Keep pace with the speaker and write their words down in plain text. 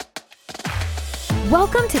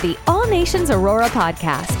Welcome to the All Nations Aurora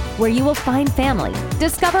podcast, where you will find family,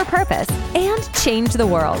 discover purpose, and change the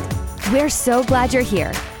world. We're so glad you're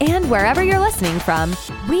here, and wherever you're listening from,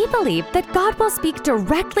 we believe that God will speak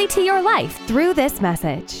directly to your life through this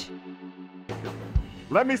message.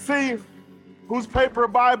 Let me see whose paper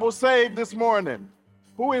Bible saved this morning.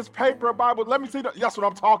 Who is paper Bible? Let me see. That's what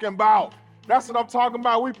I'm talking about. That's what I'm talking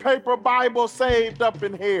about. We paper Bible saved up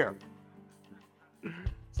in here.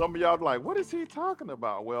 Some of y'all are like, what is he talking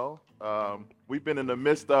about? Well, we've been in the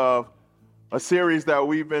midst of a series that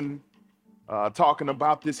we've been talking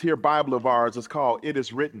about. This here Bible of ours is called It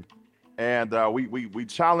Is Written. And we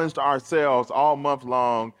challenged ourselves all month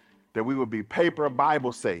long that we would be paper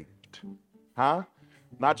Bible saved.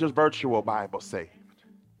 Not just virtual Bible saved.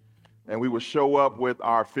 And we would show up with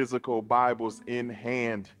our physical Bibles in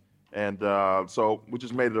hand. And so we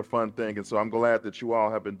just made it a fun thing. And so I'm glad that you all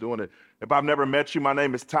have been doing it. If I've never met you, my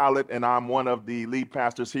name is Talaat, and I'm one of the lead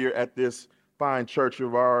pastors here at this fine church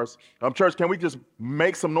of ours. Church, can we just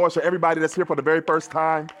make some noise for everybody that's here for the very first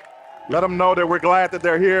time? Let them know that we're glad that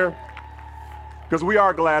they're here, because we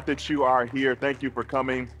are glad that you are here. Thank you for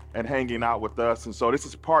coming and hanging out with us. And so this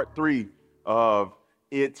is part 3 of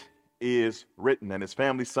It Is Written, and it's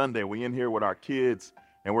Family Sunday. We're in here with our kids,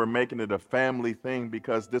 and we're making it a family thing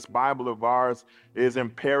because this Bible of ours is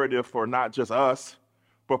imperative for not just us,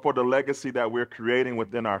 but for the legacy that we're creating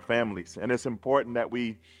within our families. And it's important that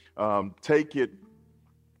we take it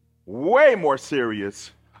way more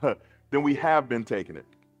serious than we have been taking it.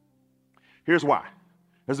 Here's why.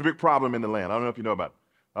 There's a big problem in the land. I don't know if you know about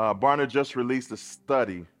it. Barna just released a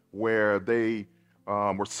study where they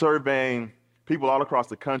were surveying people all across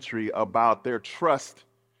the country about their trust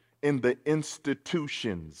in the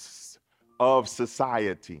institutions of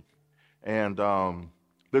society. And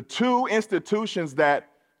the 2 institutions that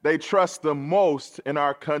they trust the most in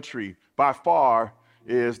our country by far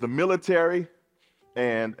is the military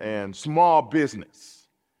and small business.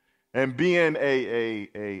 And being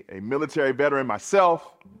a military veteran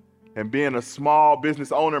myself and being a small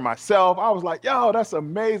business owner myself, I was like, yo, that's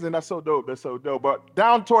amazing. That's so dope. That's so dope. But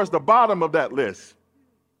down towards the bottom of that list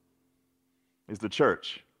is the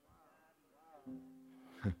church.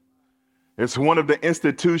 It's one of the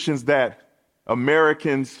institutions that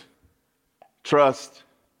Americans trust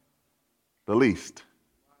the least.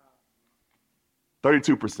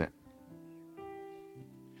 32%.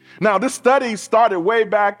 Now, this study started way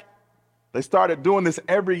back. They started doing this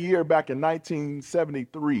every year back in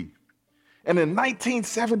 1973. And in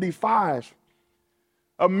 1975,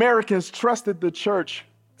 Americans trusted the church.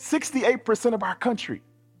 68% of our country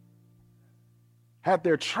had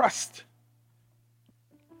their trust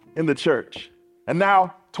in the church. And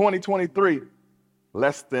now, 2023,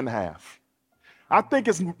 less than half. I think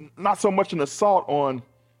it's not so much an assault on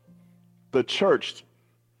the church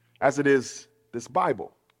as it is this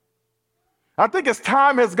Bible. I think as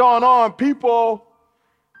time has gone on, people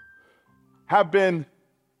have been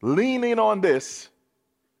leaning on this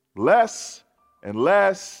less and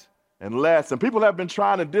less and less. And people have been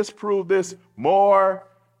trying to disprove this more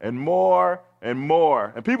and more and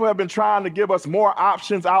more. And people have been trying to give us more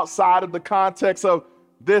options outside of the context of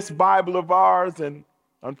this Bible of ours. And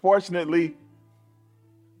unfortunately,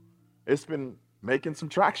 it's been making some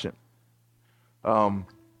traction. But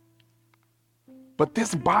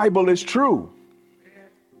this Bible is true.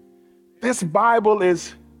 This Bible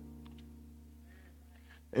is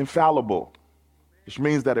infallible, which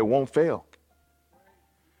means that it won't fail.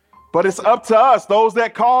 But it's up to us, those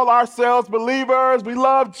that call ourselves believers. We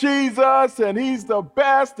love Jesus and he's the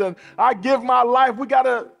best and I give my life. We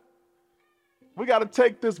gotta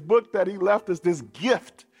take this book that he left us, this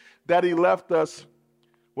gift that he left us,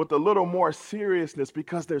 with a little more seriousness,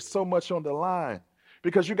 because there's so much on the line.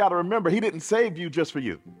 Because you got to remember, he didn't save you just for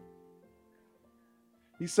you.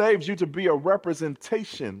 He saves you to be a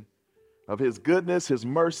representation of his goodness, his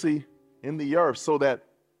mercy in the earth, so that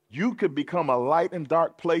you could become a light in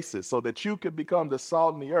dark places, so that you could become the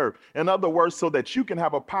salt in the earth. In other words, so that you can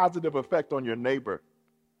have a positive effect on your neighbor,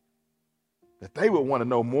 that they would want to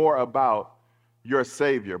know more about your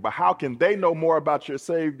Savior. But how can they know more about your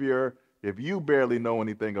Savior if you barely know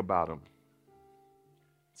anything about him?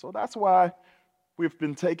 So that's why we've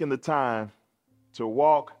been taking the time to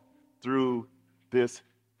walk through this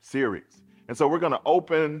series. And so we're going to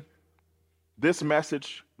open this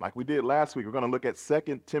message like we did last week. We're going to look at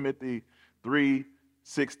 2 Timothy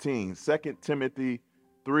 3:16. 2 Timothy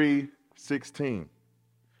 3:16.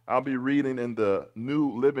 I'll be reading in the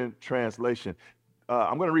New Living Translation.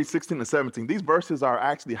 I'm going to read 16 and 17. These verses are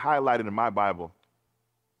actually highlighted in my Bible.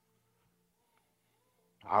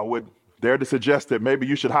 I would dare to suggest that maybe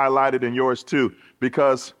you should highlight it in yours too,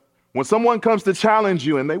 because when someone comes to challenge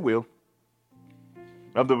you, and they will,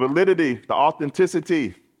 of the validity, the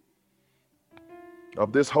authenticity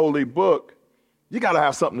of this holy book, you got to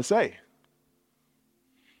have something to say.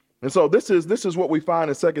 And so this is what we find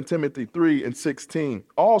in 2 Timothy 3:16.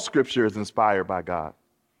 All scripture is inspired by God.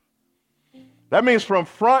 That means from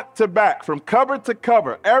front to back, from cover to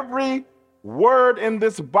cover, every word in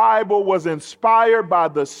this Bible was inspired by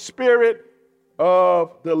the Spirit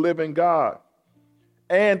of the living God.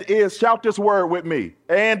 And is, shout this word with me,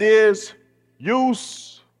 and is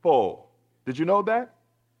useful. Did you know that?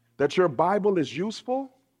 That your Bible is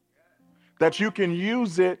useful? That you can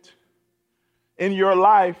use it in your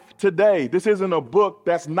life today. This isn't a book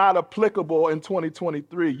that's not applicable in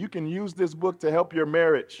 2023. You can use this book to help your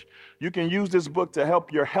marriage. You can use this book to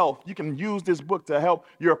help your health. You can use this book to help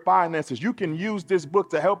your finances. You can use this book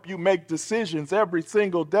to help you make decisions every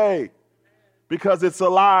single day because it's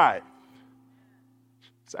alive.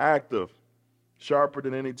 It's active, sharper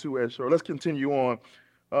than any two-edged sword. Let's continue on.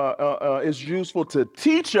 It's useful to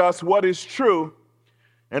teach us what is true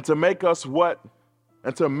and to make us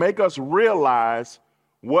realize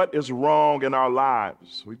what is wrong in our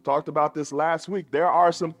lives. We talked about this last week. There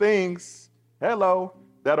are some things,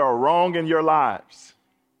 that are wrong in your lives.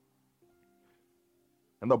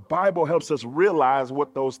 And the Bible helps us realize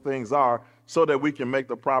what those things are so that we can make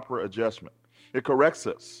the proper adjustment. It corrects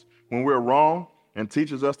us when we're wrong and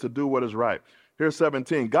teaches us to do what is right. Here's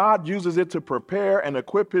 17. God uses it to prepare and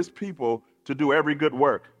equip his people to do every good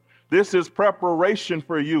work. This is preparation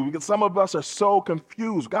for you, because some of us are so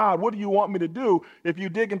confused. God, what do you want me to do? If you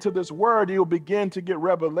dig into this word, you'll begin to get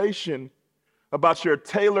revelation about your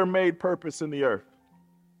tailor-made purpose in the earth.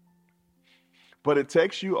 But it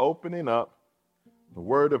takes you opening up the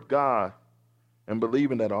word of God and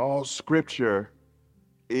believing that all scripture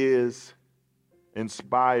is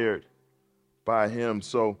inspired by him.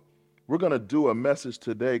 So we're going to do a message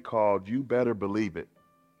today called You Better Believe It.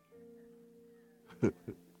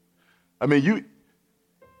 I mean,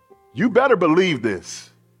 you better believe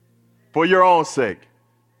this for your own sake,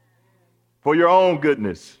 for your own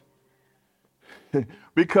goodness,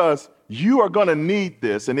 because you are going to need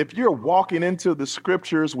this. And if you're walking into the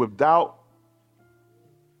scriptures with doubt,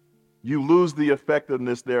 you lose the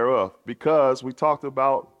effectiveness thereof, because we talked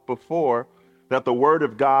about before that the word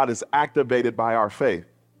of God is activated by our faith.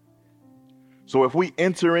 So if we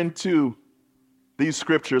enter into these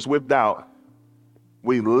scriptures with doubt,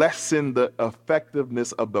 we lessen the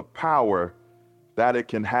effectiveness of the power that it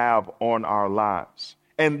can have on our lives.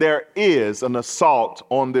 And there is an assault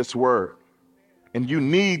on this word. And you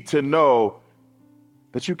need to know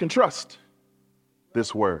that you can trust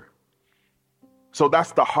this word. So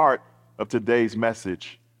that's the heart of today's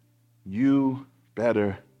message. You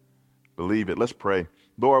better believe it. Let's pray.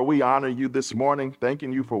 Lord, we honor you this morning,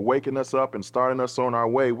 thanking you for waking us up and starting us on our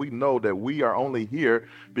way. We know that we are only here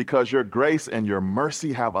because your grace and your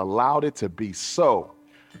mercy have allowed it to be so.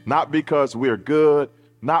 Not because we're good,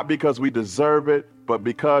 not because we deserve it, but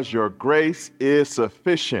because your grace is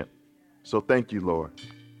sufficient. So thank you, Lord.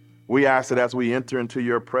 We ask that as we enter into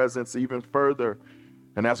your presence even further,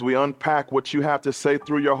 and as we unpack what you have to say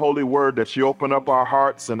through your holy word, that you open up our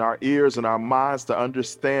hearts and our ears and our minds to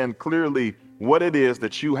understand clearly what it is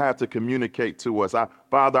that you have to communicate to us.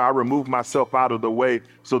 Father, I remove myself out of the way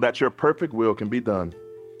so that your perfect will can be done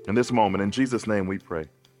in this moment. In Jesus' name we pray.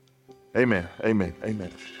 Amen, amen,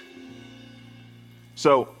 amen.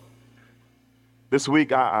 So this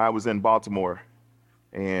week I was in Baltimore,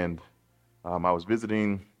 and I was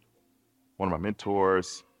visiting one of my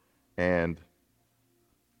mentors, and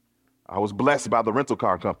I was blessed by the rental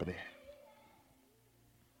car company.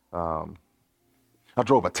 I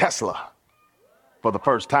drove a Tesla for the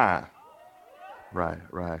first time. Right.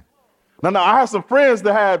 Now I have some friends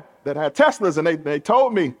that had Teslas, and they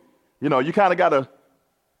told me, you kind of got to,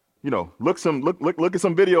 look at some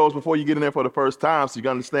videos before you get in there for the first time so you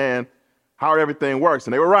can understand how everything works.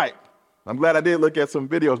 And they were right. I'm glad I did look at some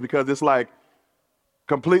videos, because it's like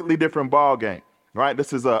completely different ball game, right?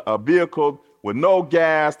 This is a vehicle with no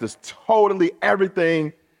gas. This totally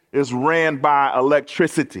everything is ran by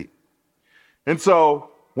electricity. And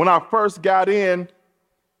so when I first got in,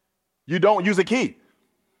 you don't use a key.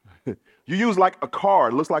 You use like a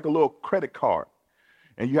card. It looks like a little credit card.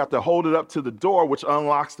 And you have to hold it up to the door, which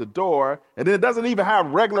unlocks the door. And then it doesn't even have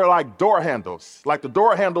regular like door handles. Like the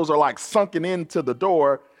door handles are like sunken into the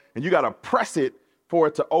door, and you got to press it for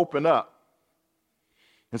it to open up.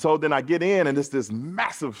 And so then I get in, and it's this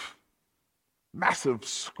massive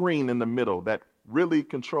screen in the middle that really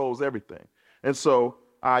controls everything. And so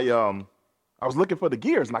I I was looking for the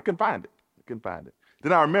gears and I couldn't find it.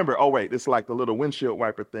 Then I remember, oh wait, it's like the little windshield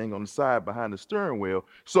wiper thing on the side behind the steering wheel.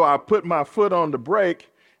 So I put my foot on the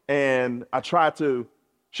brake and I tried to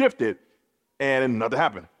shift it and nothing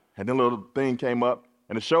happened. And then a little thing came up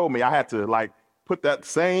and it showed me I had to like put that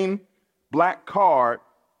same black card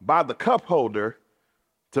by the cup holder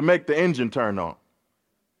to make the engine turn on. It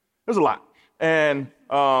was a lot. And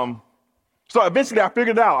so eventually I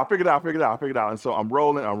figured it out. And so I'm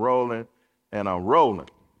rolling.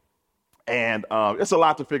 And it's a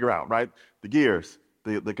lot to figure out, right? The gears,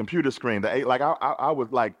 the computer screen, I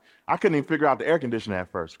couldn't even figure out the air conditioner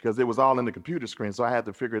at first because it was all in the computer screen. So I had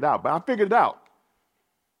to figure it out, but I figured it out.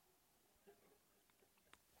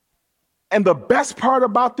 And the best part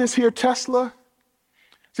about this here Tesla,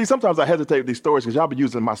 see, sometimes I hesitate with these stories because y'all be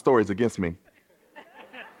using my stories against me.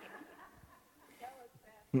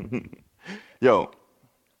 Yo,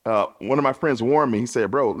 one of my friends warned me. He said,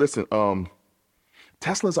 bro, listen,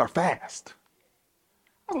 Teslas are fast.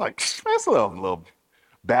 I was like, that's a little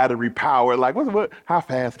battery power. Like, how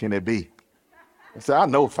fast can it be? I said, I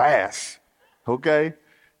know fast, okay?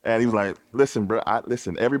 And he was like, listen, bro,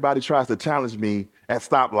 everybody tries to challenge me at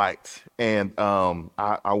stoplights, and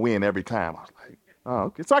I win every time. I was like, oh,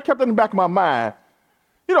 okay. So I kept it in the back of my mind.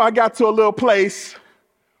 I got to a little place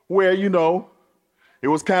where, it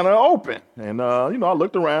was kind of open. And, I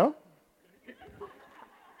looked around.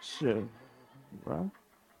 Shit. Right?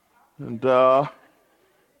 And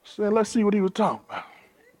said, let's see what he was talking about.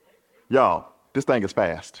 Y'all, this thing is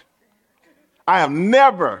fast. I have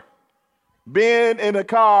never been in a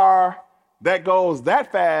car that goes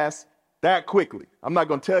that fast, that quickly. I'm not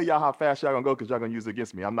going to tell y'all how fast y'all going to go because y'all going to use it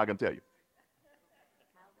against me. I'm not going to tell you.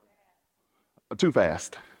 Too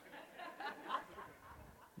fast.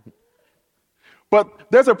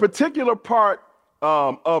 But there's a particular part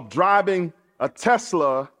of driving a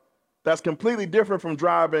Tesla that's completely different from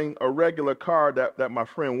driving a regular car that my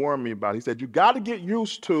friend warned me about. He said, you got to get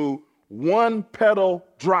used to one pedal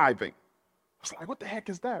driving. I was like, what the heck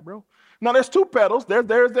is that, bro? Now, there's two pedals.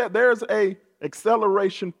 There's a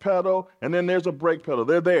acceleration pedal, and then there's a brake pedal.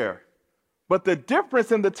 They're there. But the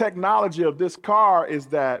difference in the technology of this car is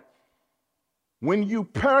that when you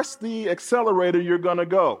press the accelerator, you're going to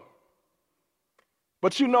go.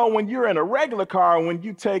 But when you're in a regular car, when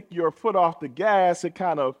you take your foot off the gas, it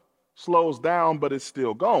kind of slows down, but it's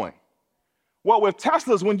still going. Well, with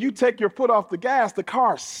Teslas, when you take your foot off the gas, the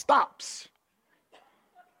car stops.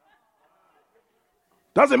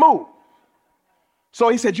 Doesn't move. So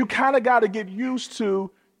he said, you kind of got to get used to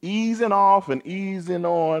easing off and easing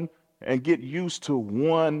on and get used to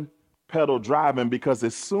one pedal driving, because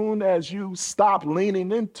as soon as you stop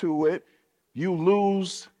leaning into it, you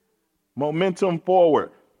lose momentum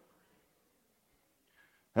forward.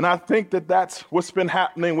 And I think that that's what's been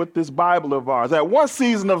happening with this Bible of ours. At one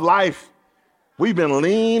season of life, we've been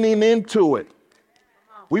leaning into it.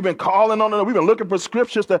 We've been calling on it. We've been looking for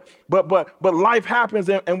scriptures but life happens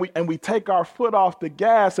and we take our foot off the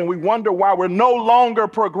gas and we wonder why we're no longer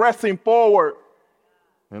progressing forward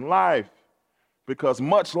in life. Because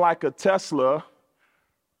much like a Tesla,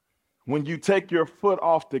 when you take your foot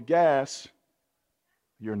off the gas,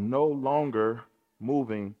 you're no longer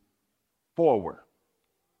moving forward.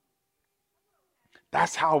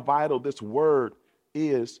 That's how vital this word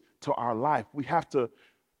is to our life. We have to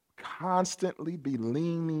constantly be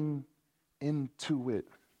leaning into it.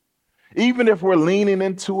 Even if we're leaning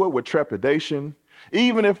into it with trepidation,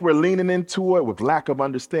 even if we're leaning into it with lack of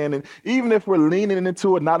understanding, even if we're leaning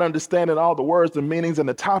into it not understanding all the words, the meanings, and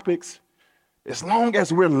the topics, as long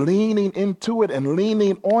as we're leaning into it and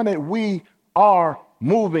leaning on it, we are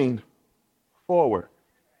moving forward.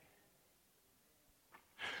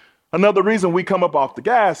 Another reason we come up off the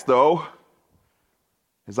gas, though,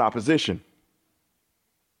 is opposition.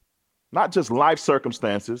 Not just life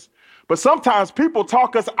circumstances, but sometimes people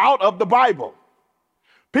talk us out of the Bible.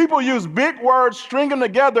 People use big words, string them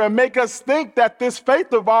together, and make us think that this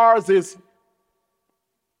faith of ours is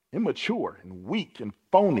immature and weak and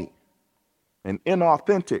phony and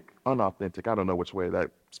unauthentic. I don't know which way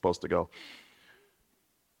that's supposed to go.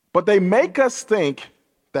 But they make us think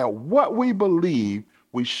that what we believe,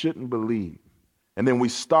 we shouldn't believe. And then we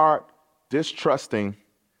start distrusting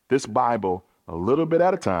this Bible a little bit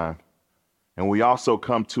at a time. And we also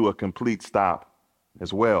come to a complete stop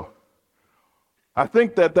as well. I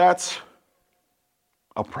think that that's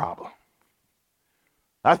a problem.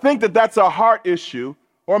 I think that that's a heart issue,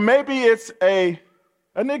 or maybe it's an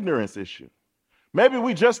ignorance issue. Maybe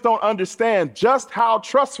we just don't understand just how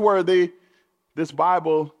trustworthy this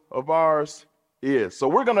Bible of ours is. So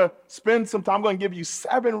we're going to spend some time. I'm going to give you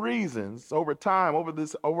 7 reasons over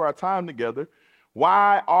our time together,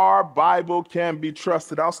 why our Bible can be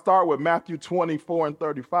trusted. I'll start with Matthew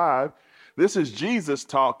 24:35. This is Jesus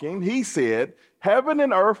talking. He said, "Heaven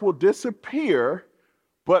and earth will disappear,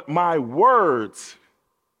 but my words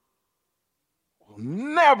will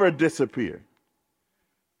never disappear."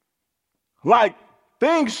 Like,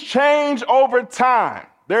 things change over time.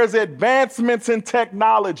 There's advancements in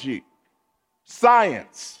technology,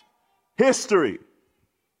 science, history.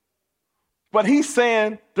 But he's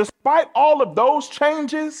saying, despite all of those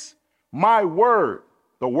changes, my word,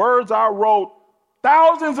 the words I wrote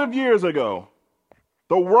thousands of years ago,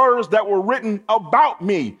 the words that were written about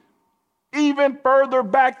me, even further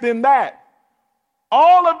back than that,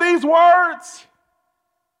 all of these words,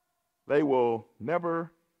 they will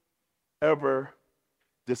never, ever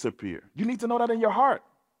disappear. You need to know that in your heart.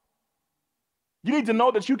 You need to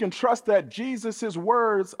know that you can trust that Jesus'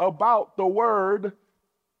 words about the word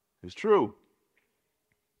is true.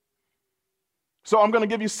 So I'm going to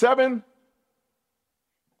give you 7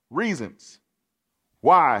 reasons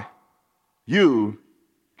why you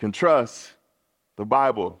can trust the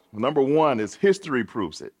Bible. Number 1 is history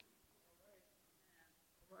proves it.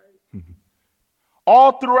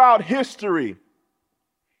 All throughout history,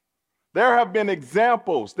 there have been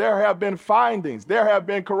examples, there have been findings, there have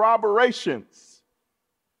been corroborations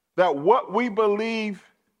that what we believe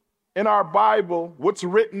in our Bible, what's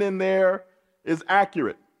written in there, is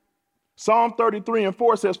accurate. Psalm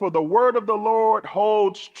 33:4 says, "For the word of the Lord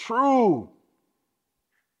holds true."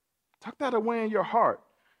 Tuck that away in your heart.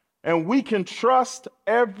 And we can trust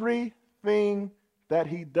everything that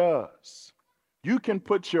he does. You can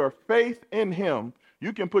put your faith in him.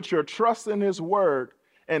 You can put your trust in his word.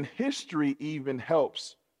 And history even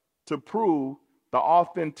helps to prove the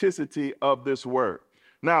authenticity of this word.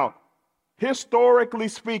 Now, historically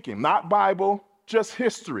speaking, not Bible, just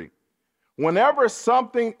history. Whenever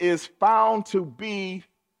something is found to be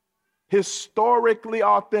historically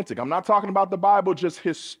authentic, I'm not talking about the Bible, just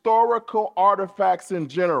historical artifacts in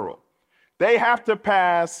general, they have to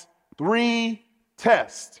pass 3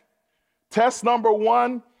 tests. Test number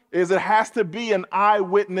 1 is it has to be an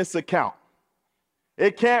eyewitness account.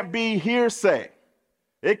 It can't be hearsay.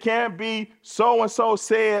 It can't be so-and-so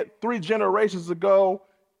said 3 generations ago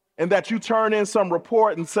and that you turn in some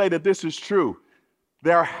report and say that this is true.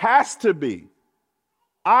 There has to be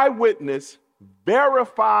eyewitness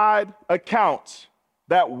verified accounts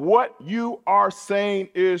that what you are saying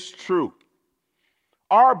is true.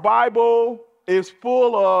 Our Bible is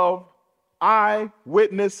full of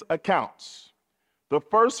eyewitness accounts. The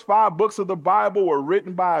first 5 books of the Bible were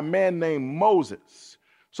written by a man named Moses.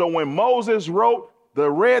 So when Moses wrote, the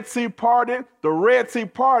Red Sea parted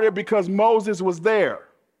because Moses was there.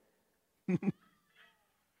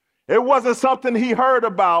 It wasn't something he heard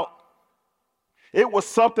about. It was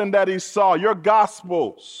something that he saw. Your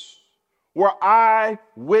Gospels were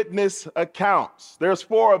eyewitness accounts. There's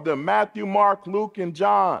 4 of them: Matthew, Mark, Luke, and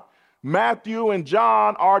John. Matthew and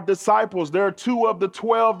John are disciples. They're 2 of the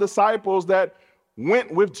 12 disciples that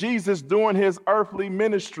went with Jesus during his earthly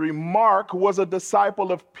ministry. Mark was a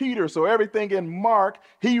disciple of Peter. So everything in Mark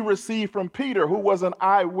he received from Peter, who was an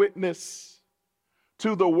eyewitness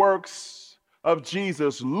to the works of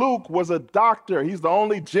Jesus. Luke was a doctor. He's the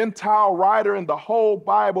only Gentile writer in the whole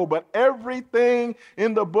Bible, but everything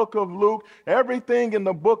in the book of Luke, everything in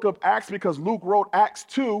the book of Acts, because Luke wrote Acts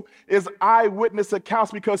 2, is eyewitness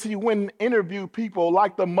accounts because he went and interviewed people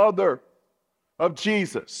like the mother of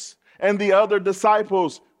Jesus and the other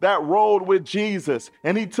disciples that rode with Jesus.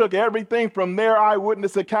 And he took everything from their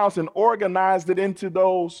eyewitness accounts and organized it into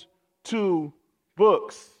those 2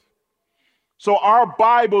 books. So our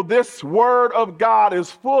Bible, this word of God,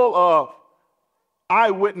 is full of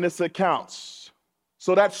eyewitness accounts.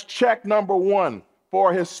 So that's check number 1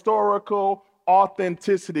 for historical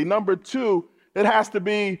authenticity. Number 2, it has to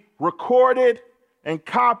be recorded and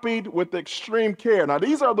copied with extreme care. Now,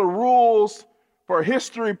 these are the rules for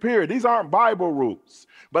history period. These aren't Bible rules.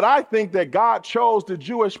 But I think that God chose the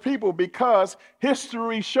Jewish people because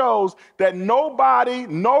history shows that nobody,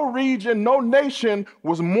 no region, no nation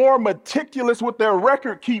was more meticulous with their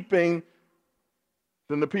record keeping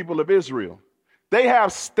than the people of Israel. They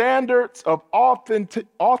have standards of authenticity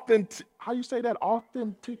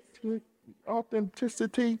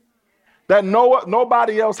that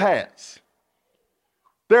nobody else has.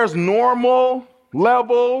 There's normal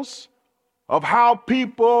levels of how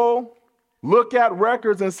people look at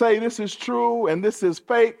records and say this is true and this is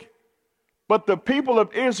fake. But the people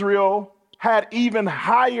of Israel had even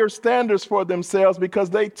higher standards for themselves because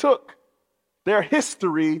they took their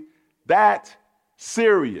history that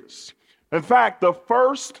serious. In fact, the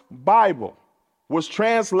first Bible was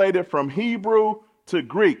translated from Hebrew to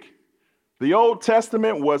Greek. The Old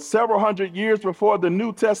Testament was several hundred years before the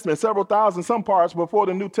New Testament, several thousand, some parts before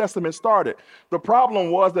the New Testament started. The problem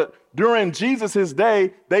was that during Jesus'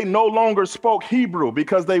 day, they no longer spoke Hebrew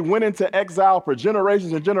because they went into exile for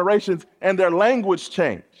generations and generations, and their language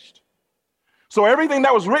changed. So everything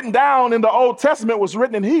that was written down in the Old Testament was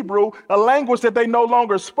written in Hebrew, a language that they no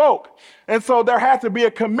longer spoke. And so there had to be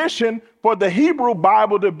a commission for the Hebrew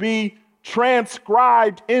Bible to be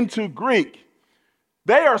transcribed into Greek.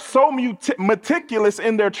 They are so meticulous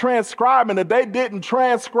in their transcribing that they didn't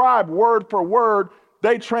transcribe word for word.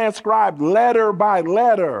 They transcribed letter by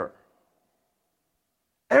letter.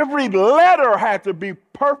 Every letter had to be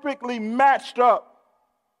perfectly matched up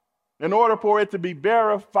in order for it to be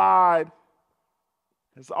verified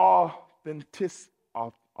as authentic.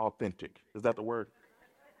 Is that the word?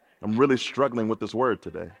 I'm really struggling with this word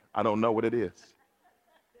today. I don't know what it is.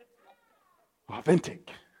 Authentic.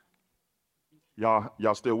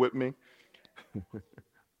 Y'all still with me?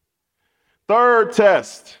 Third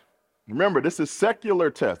test. Remember, this is secular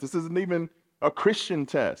test. This isn't even a Christian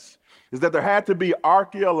test. Is that there had to be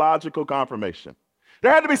archeological confirmation.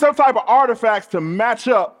 There had to be some type of artifacts to match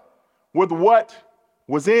up with what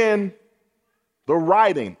was in the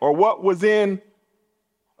writing or what was in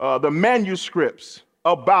the manuscripts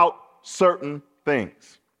about certain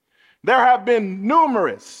things. There have been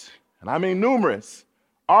numerous, and I mean numerous,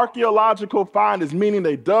 archeological findings, meaning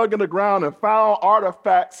they dug in the ground and found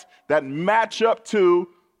artifacts that match up to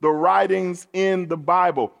the writings in the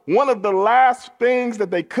Bible. One of the last things that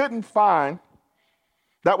they couldn't find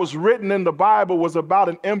that was written in the Bible was about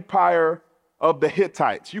an empire of the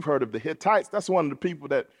Hittites. You've heard of the Hittites. That's one of the people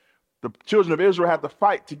that the children of Israel had to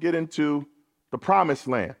fight to get into the promised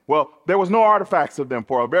land. Well, there was no artifacts of them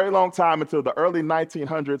for a very long time until the early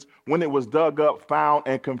 1900s when it was dug up, found,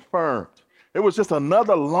 and confirmed. It was just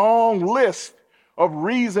another long list of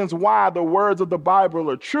reasons why the words of the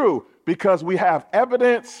Bible are true, because we have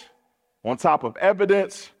evidence on top of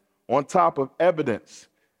evidence on top of evidence.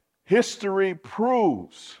 History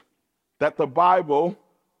proves that the Bible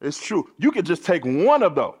is true. You could just take one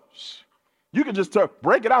of those. You could just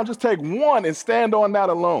break it out, just take one and stand on that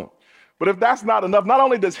alone. But if that's not enough, not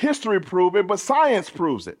only does history prove it, but science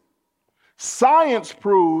proves it. Science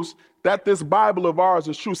proves that this Bible of ours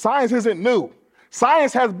is true. Science isn't new.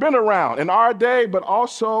 Science has been around in our day, but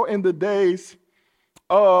also in the days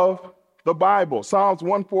of the Bible. Psalms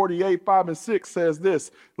 148, 5 and 6 says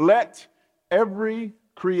this: let every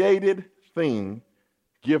created thing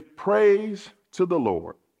give praise to the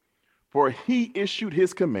Lord, for he issued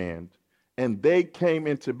his command and they came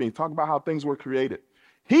into being. Talk about how things were created.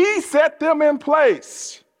 He set them in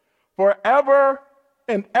place forever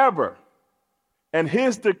and ever, and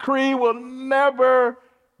his decree will never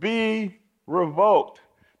be revoked.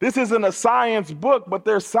 This isn't a science book, but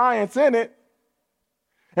there's science in it.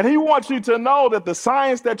 And he wants you to know that the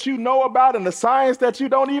science that you know about and the science that you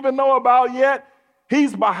don't even know about yet,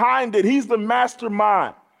 he's behind it. He's the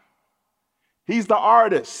mastermind. He's the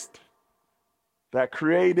artist that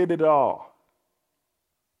created it all.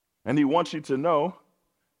 And he wants you to know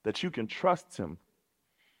that you can trust him.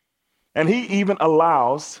 And he even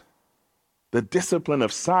allows the discipline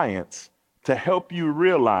of science to help you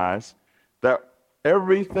realize that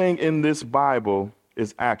everything in this Bible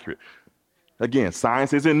is accurate. Again,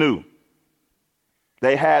 science isn't new.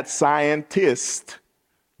 They had scientists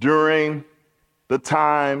during the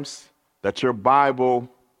times that your Bible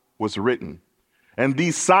was written. And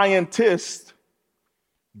these scientists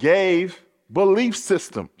gave belief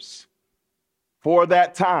systems for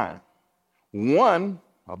that time. One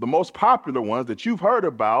of the most popular ones that you've heard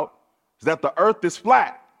about is that the earth is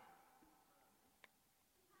flat.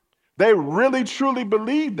 They really, truly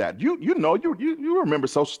believed that. You remember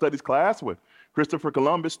social studies class where Christopher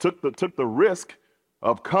Columbus took the risk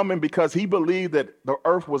of coming because he believed that the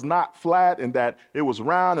earth was not flat and that it was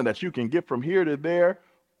round and that you can get from here to there.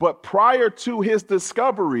 But prior to his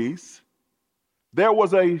discoveries, there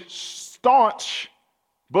was a staunch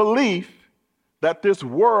belief that this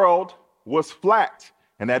world was flat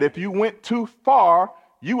and that if you went too far,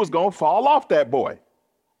 you was going to fall off that boy.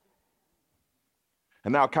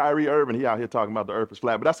 And now Kyrie Irving, he out here talking about the earth is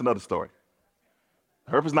flat, but that's another story.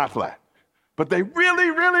 The earth is not flat. But they really,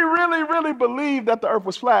 really, really, really believed that the earth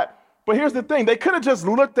was flat. But here's the thing. They could have just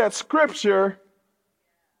looked at scripture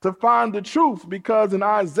to find the truth, because in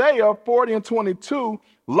Isaiah 40 and 22,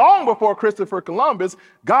 long before Christopher Columbus,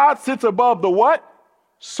 God sits above the what?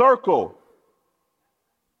 Circle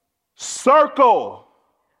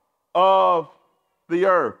of the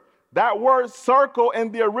earth. that word circle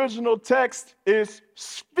in the original text is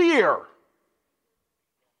sphere.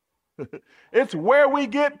 It's where we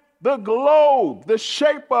get the globe, the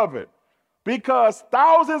shape of it. Because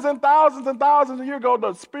thousands and thousands and thousands of years ago,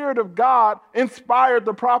 the Spirit of God inspired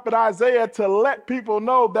the prophet Isaiah to let people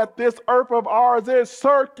know that this earth of ours is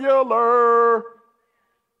circular.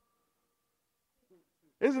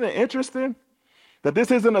 Isn't it interesting that this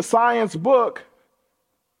isn't a science book,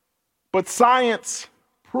 but science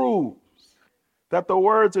proves that the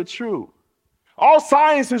words are true? All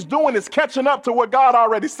science is doing is catching up to what God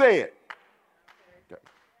already said. Okay.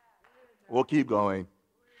 We'll keep going.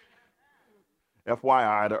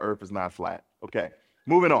 FYI, the earth is not flat. Okay,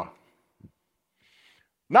 moving on.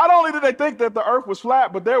 Not only did they think that the earth was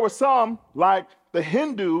flat, but there were some, like the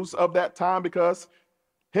Hindus of that time, because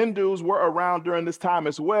Hindus were around during this time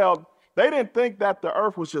as well. They didn't think that the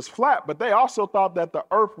earth was just flat, but they also thought that the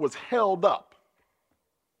earth was held up.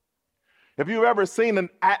 If you've ever seen an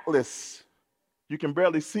atlas, you can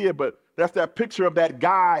barely see it, but that's that picture of that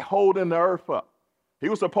guy holding the earth up. He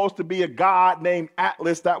was supposed to be a god named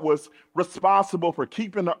Atlas that was responsible for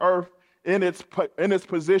keeping the earth in its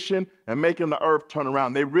position and making the earth turn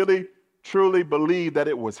around. They really, truly believed that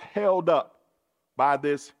it was held up by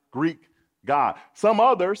this Greek god. Some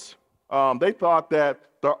others, they thought that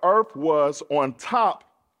the earth was on top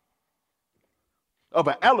of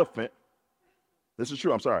an elephant. This is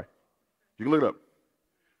true, I'm sorry. You can look it up.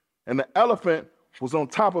 And the elephant was on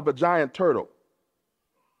top of a giant turtle.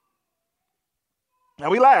 Now,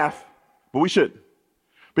 we laugh, but we shouldn't,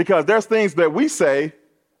 because there's things that we say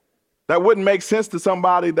that wouldn't make sense to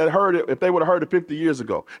somebody that heard it if they would have heard it 50 years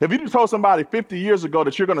ago. If you told somebody 50 years ago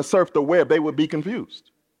that you're going to surf the web, they would be confused.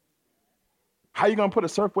 How are you going to put a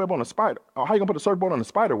surf web on a spider? Or how are you going to put a surfboard on a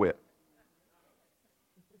spider web?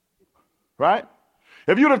 Right?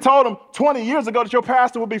 If you'd have told them 20 years ago that your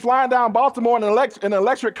pastor would be flying down Baltimore in an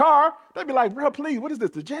electric car, they'd be like, bro, please, what is this,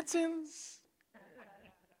 the Jetsons?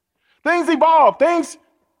 Things evolve, things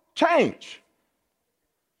change.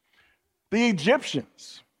 The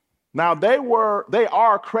Egyptians, now they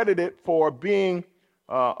are credited for being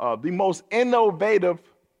the most innovative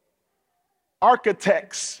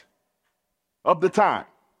architects of the time.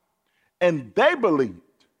 And they believed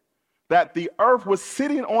that the earth was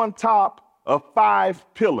sitting on top of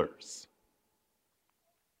 5 pillars.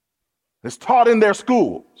 It's taught in their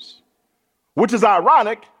schools, which is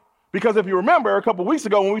ironic. Because if you remember a couple weeks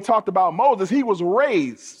ago when we talked about Moses, he was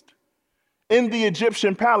raised in the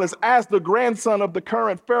Egyptian palace as the grandson of the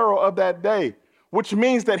current pharaoh of that day, which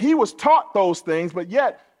means that he was taught those things, but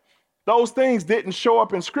yet those things didn't show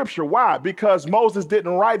up in Scripture. Why? Because Moses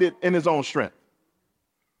didn't write it in his own strength.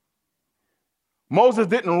 Moses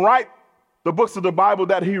didn't write the books of the Bible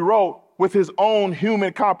that he wrote with his own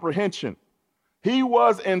human comprehension. He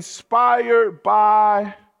was inspired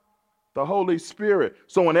by the Holy Spirit.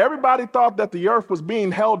 So when everybody thought that the earth was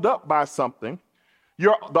being held up by something,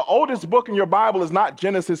 the oldest book in your Bible is not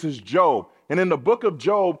Genesis, it's Job. And in the book of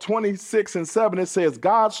Job 26:7, it says,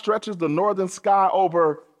 God stretches the northern sky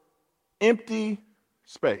over empty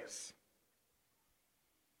space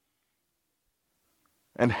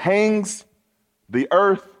and hangs the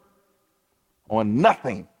earth on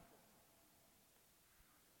nothing.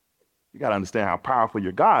 You got to understand how powerful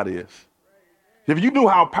your God is. If you knew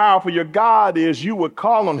how powerful your God is, you would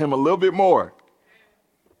call on him a little bit more.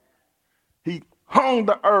 He hung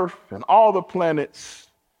the earth and all the planets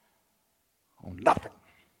on nothing.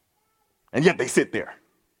 And yet they sit there.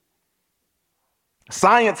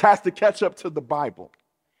 Science has to catch up to the Bible.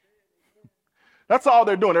 That's all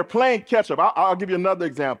they're doing. They're playing catch up. I'll give you another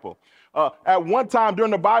example. At one time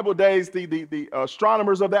during the Bible days, the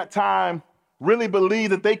astronomers of that time really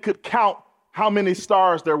believed that they could count how many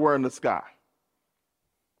stars there were in the sky.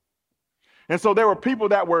 And so there were people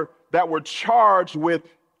that were charged with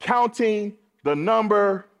counting the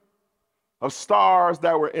number of stars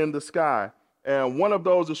that were in the sky. And one of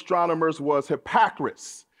those astronomers was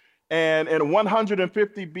Hippocrates. And in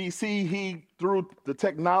 150 BC, he, through the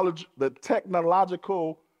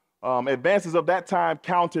technological advances of that time,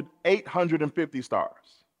 counted 850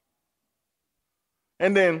 stars.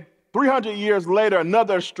 And then 300 years later,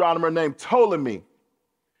 another astronomer named Ptolemy,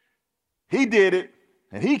 he did it,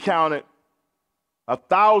 and he counted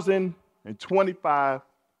 1,025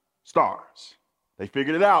 stars. They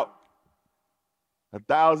figured it out.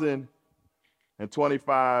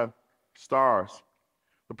 1,025 stars.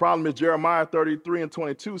 The problem is Jeremiah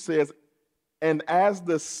 33:22 says, and as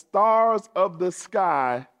the stars of the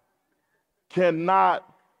sky cannot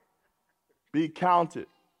be counted.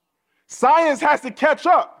 Science has to catch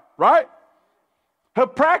up, right?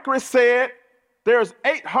 Hippocrates said there's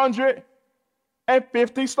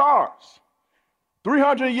 850 stars.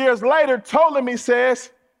 300 years later, Ptolemy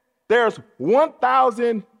says there's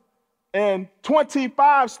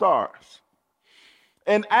 1,025 stars.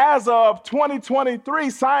 And as of 2023,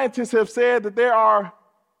 scientists have said that there are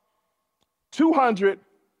 200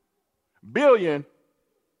 billion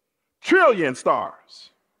trillion stars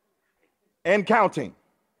and counting.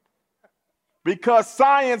 Because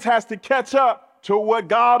science has to catch up to what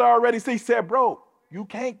God already said. He said, bro, you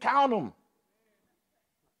can't count them.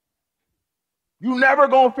 You never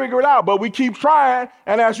gonna figure it out, but we keep trying.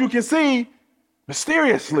 And as you can see,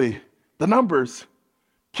 mysteriously, the numbers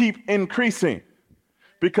keep increasing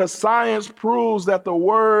because science proves that the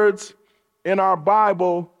words in our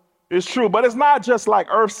Bible is true. But it's not just like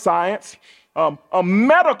earth science. A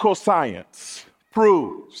medical science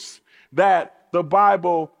proves that the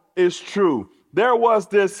Bible is true. There was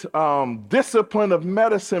this discipline of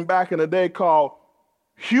medicine back in the day called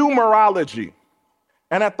humorology.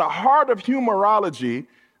 And at the heart of humorology,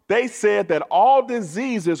 they said that all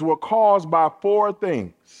diseases were caused by four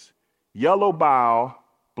things: yellow bile,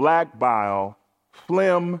 black bile,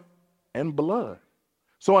 phlegm, and blood.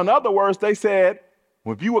 So in other words, they said,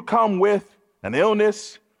 if you would come with an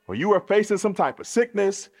illness or you were facing some type of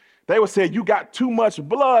sickness, they would say you got too much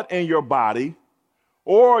blood in your body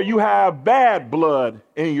or you have bad blood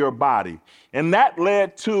in your body. And that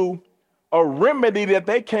led to a remedy that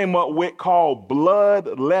they came up with called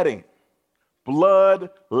bloodletting.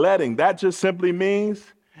 Bloodletting. That just simply means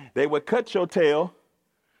they would cut your tail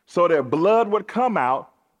so that blood would come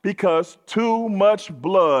out because too much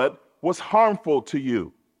blood was harmful to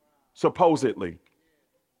you, supposedly.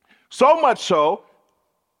 So much so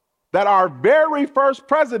that our very first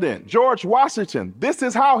president, George Washington, this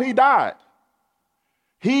is how he died.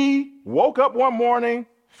 He woke up one morning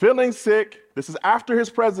feeling sick. This is after his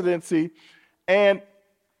presidency, and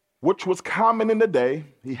which was common in the day.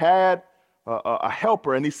 He had a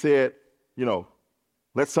helper, and he said,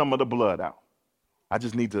 let some of the blood out. I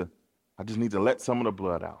just need to let some of the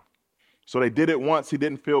blood out. So they did it once. He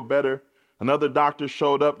didn't feel better. Another doctor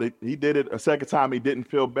showed up. He did it a second time. He didn't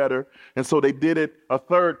feel better. And so they did it a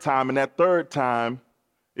third time. And that third time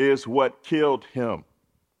is what killed him,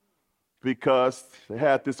 because they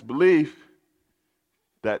had this belief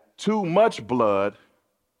that too much blood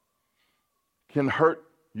can hurt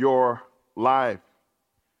your life.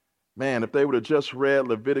 Man, if they would have just read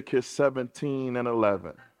Leviticus 17 and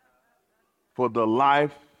 11, for the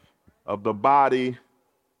life of the body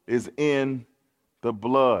is in the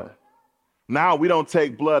blood. Now we don't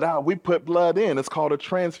take blood out, we put blood in. It's called a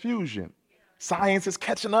transfusion. Science is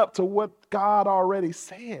catching up to what God already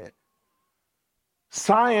said.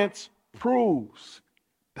 Science proves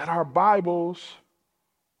that our Bibles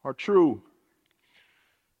are true.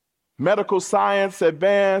 Medical science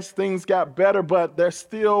advanced, things got better, but there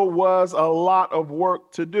still was a lot of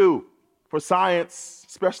work to do for science,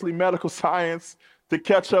 especially medical science, to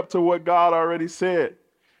catch up to what God already said.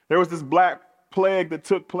 There was this black plague that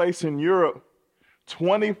took place in Europe.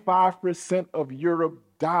 25% of Europe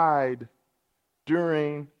died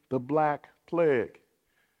during the Black Plague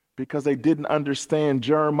because they didn't understand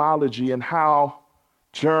germology and how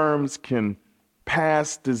germs can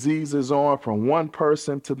pass diseases on from one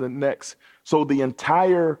person to the next. So the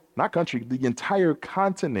entire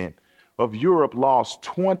continent of Europe lost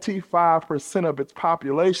 25% of its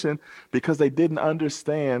population because they didn't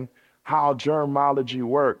understand how germology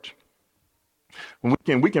worked.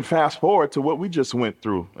 We can fast forward to what we just went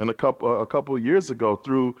through in a couple of years ago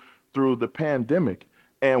through the pandemic,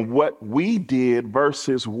 and what we did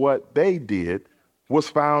versus what they did was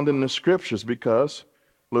found in the scriptures, because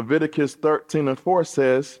Leviticus 13:4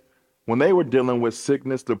 says when they were dealing with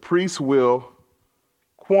sickness, the priest will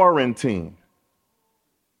quarantine.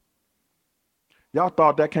 Y'all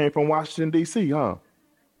thought that came from Washington, D.C., huh?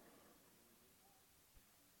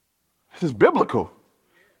 This is biblical.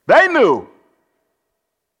 They knew.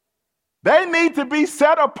 They need to be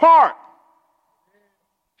set apart,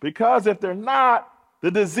 because if they're not,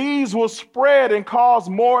 the disease will spread and cause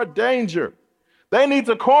more danger. They need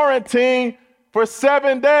to quarantine for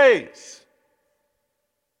 7 days.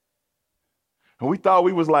 And we thought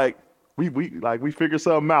we was like, we figured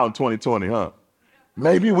something out in 2020, huh?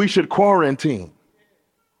 Maybe we should quarantine.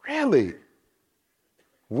 Really?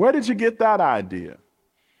 Where did you get that idea?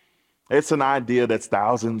 It's an idea that's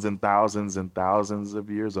thousands and thousands and thousands of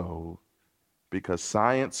years old, because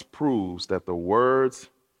science proves that the words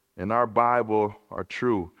in our Bible are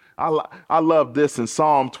true. I love this in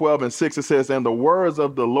Psalm 12:6. It says, and the words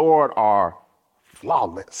of the Lord are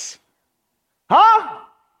flawless. Huh?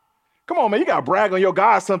 Come on, man. You got to brag on your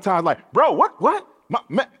God sometimes. Like, bro, what?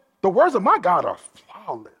 Man, the words of my God are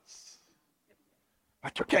flawless.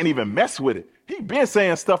 Like, you can't even mess with it. He been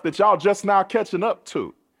saying stuff that y'all just now catching up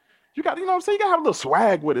to. You got, you know what I'm saying? You got to have a little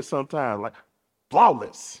swag with it sometimes. Like,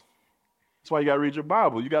 flawless. That's why you got to read your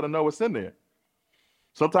Bible. You got to know what's in there.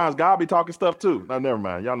 Sometimes God be talking stuff too. No, never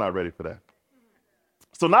mind. Y'all not ready for that.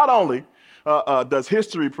 So not only does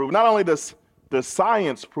history prove, not only does the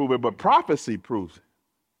science prove it, but prophecy proves it.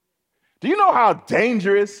 Do you know how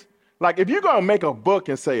dangerous? Like if you're gonna make a book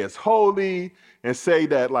and say it's holy and say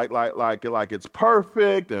that like it's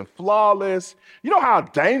perfect and flawless, you know how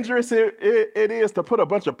dangerous it is to put a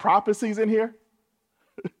bunch of prophecies in here?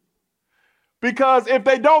 Because if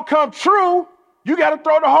they don't come true, you got to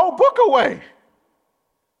throw the whole book away.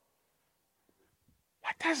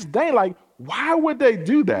 Like that's dang. Like why would they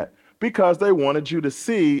do that? Because they wanted you to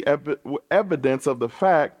see evidence of the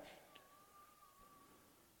fact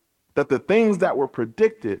that the things that were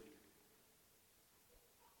predicted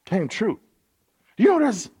came true. You know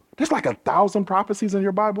there's like 1,000 prophecies in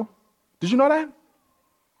your Bible? Did you know that?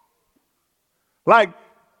 Like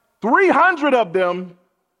 300 of them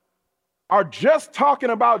are just talking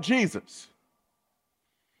about Jesus.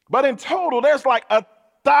 But in total, there's like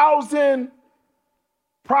 1,000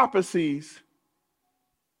 prophecies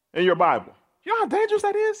in your Bible. You know how dangerous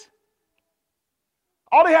that is?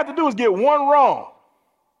 All they have to do is get one wrong.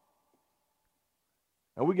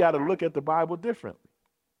 And we got to look at the Bible differently.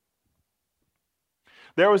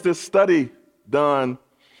 There was this study done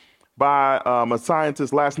by a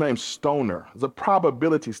scientist, last name Stoner. It's a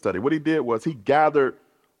probability study. What he did was he gathered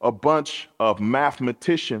a bunch of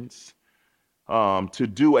mathematicians to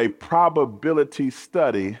do a probability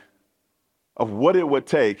study of what it would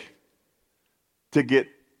take to get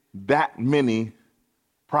that many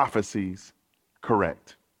prophecies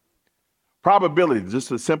correct. Probability, just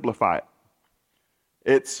to simplify it,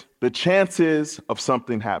 it's the chances of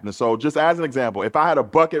something happening. So just as an example, if I had a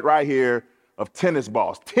bucket right here of tennis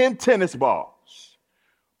balls, 10 tennis balls,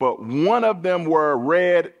 but one of them were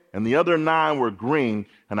red and the other 9 were green,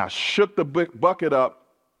 and I shook the bucket up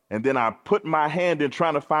and then I put my hand in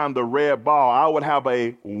trying to find the red ball, I would have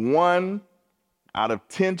a 1 out of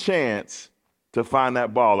 10 chance to find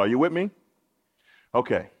that ball. Are you with me?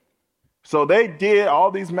 Okay. So they did, all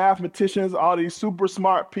these mathematicians, all these super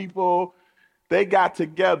smart people, they got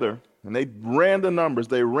together and they ran the numbers,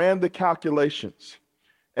 they ran the calculations,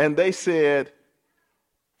 and they said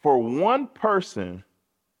for one person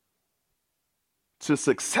to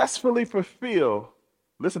successfully fulfill,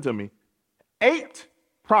 listen to me, 8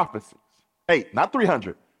 prophecies, 8, not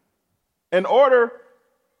 300. In order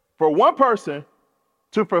for one person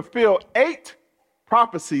to fulfill 8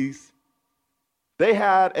 prophecies, they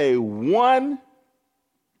had a 1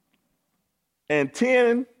 and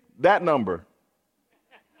 10, that number.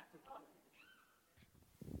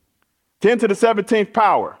 10 to the 17th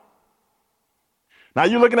power. Now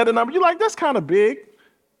you're looking at the number, you're like, that's kind of big.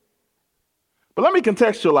 But let me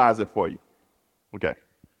contextualize it for you. Okay.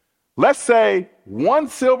 Let's say $1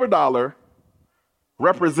 silver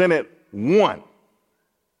represented 1.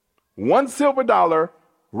 $1 silver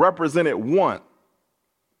represented 1.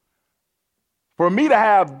 For me to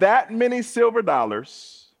have that many silver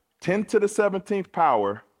dollars, 10 to the 17th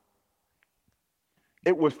power,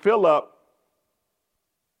 it would fill up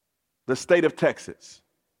the state of Texas.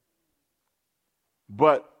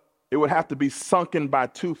 But it would have to be sunken by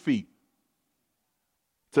 2 feet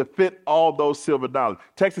to fit all those silver dollars.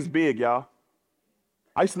 Texas big, y'all.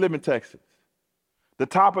 I used to live in Texas. The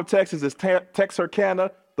top of Texas is Texarkana.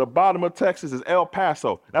 The bottom of Texas is El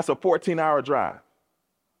Paso. That's a 14-hour drive.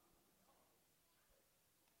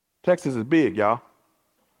 Texas is big, y'all.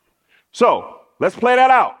 So let's play that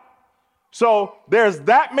out. So there's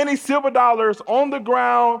that many silver dollars on the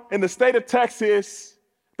ground in the state of Texas.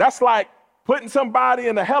 That's like putting somebody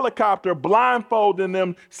in a helicopter, blindfolding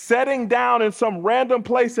them, setting down in some random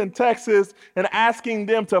place in Texas and asking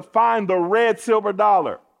them to find the red silver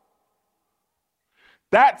dollar.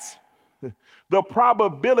 That's the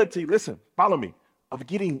probability, listen, follow me, of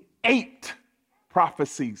getting 8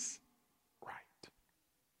 prophecies right.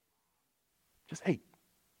 Just 8.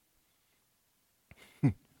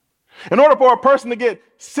 In order for a person to get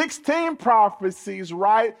 16 prophecies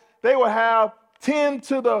right, they would have 10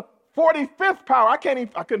 to the 45th power. I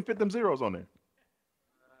couldn't fit them zeros on there.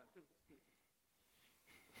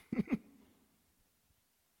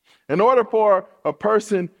 In order for a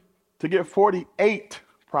person to get 48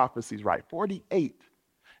 prophecies right, 48, it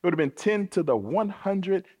would have been 10 to the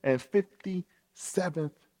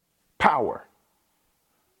 157th power.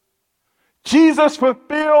 Jesus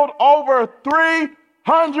fulfilled over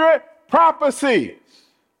 300 prophecies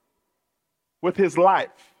with his life.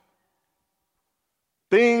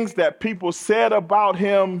 Things that people said about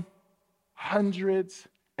him hundreds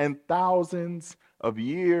and thousands of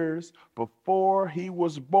years before he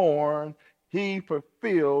was born, he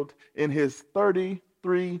fulfilled in his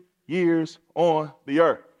 33 years on the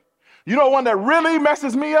earth. You know one that really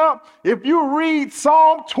messes me up? If you read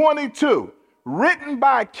Psalm 22, written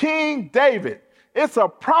by King David, it's a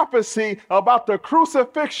prophecy about the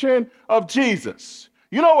crucifixion of Jesus.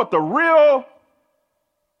 You know what the real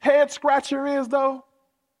head scratcher is, though?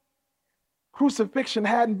 Crucifixion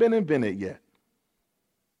hadn't been invented yet.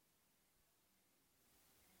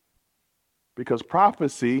 Because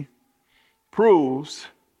prophecy proves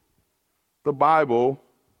the Bible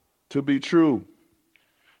to be true.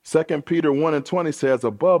 2 Peter 1:20 says,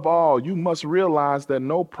 above all, you must realize that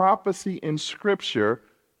no prophecy in Scripture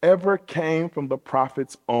ever came from the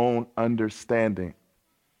prophet's own understanding.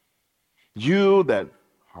 You that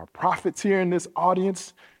are prophets here in this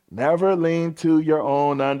audience, never lean to your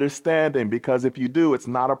own understanding, because if you do, it's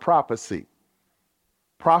not a prophecy.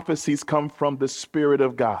 Prophecies come from the Spirit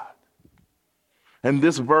of God. And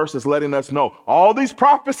this verse is letting us know all these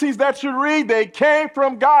prophecies that you read, they came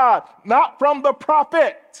from God, not from the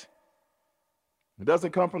prophet. It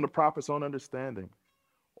doesn't come from the prophet's own understanding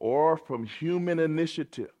or from human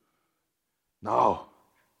initiative. No,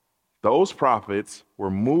 those prophets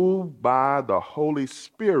were moved by the Holy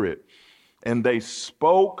Spirit and they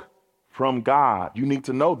spoke from God. You need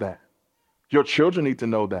to know that. Your children need to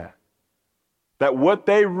know that. That what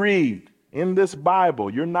they read in this Bible,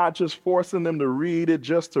 you're not just forcing them to read it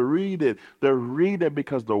just to read it. They're reading it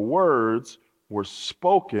because the words were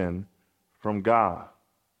spoken from God.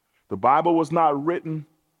 The Bible was not written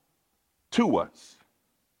to us,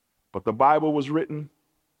 but the Bible was written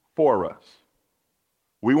for us.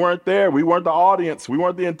 We weren't there. We weren't the audience. We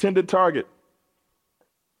weren't the intended target.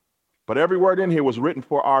 But every word in here was written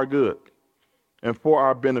for our good and for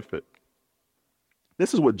our benefit.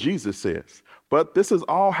 This is what Jesus says. But this is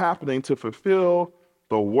all happening to fulfill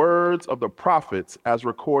the words of the prophets as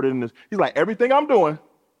recorded in this. He's like, everything I'm doing,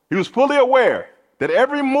 he was fully aware that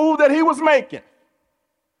every move that he was making,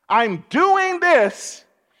 I'm doing this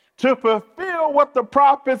to fulfill what the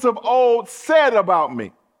prophets of old said about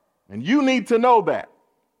me. And you need to know that.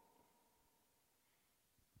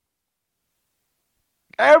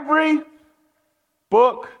 Every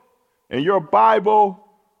book in your Bible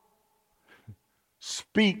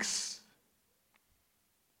speaks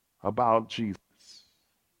about Jesus.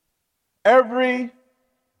 Every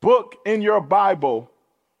book in your Bible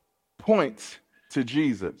points to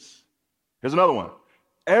Jesus. Here's another one.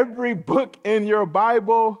 Every book in your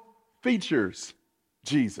Bible features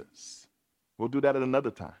Jesus. We'll do that at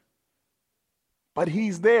another time. But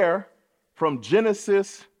he's there from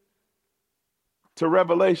Genesis to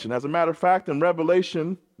Revelation. As a matter of fact, in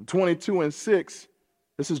Revelation 22:6,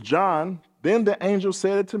 this is John. Then the angel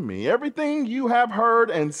said to me, everything you have heard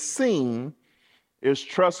and seen is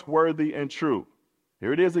trustworthy and true.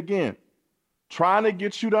 Here it is again, trying to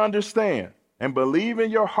get you to understand and believe in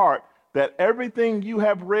your heart that everything you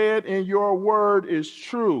have read in your word is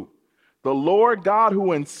true. The Lord God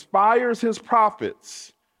who inspires his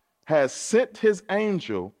prophets has sent his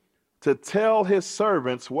angel to tell his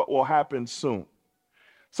servants what will happen soon.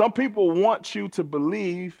 Some people want you to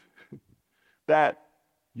believe that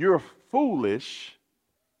you're foolish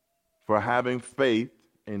for having faith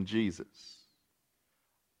in Jesus.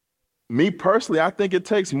 Me personally, I think it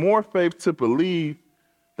takes more faith to believe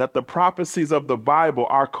that the prophecies of the Bible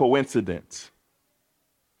are coincidence.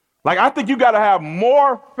 Like, I think you got to have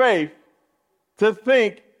more faith to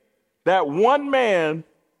think that one man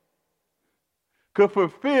could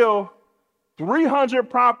fulfill 300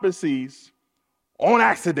 prophecies on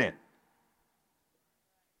accident.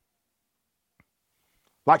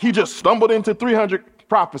 Like he just stumbled into 300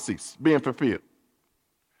 prophecies being fulfilled.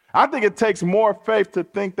 I think it takes more faith to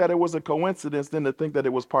think that it was a coincidence than to think that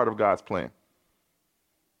it was part of God's plan.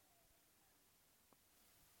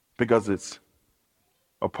 Because it's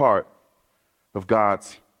a part of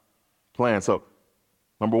God's plan. So,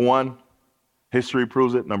 number one, history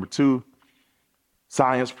proves it. Number two,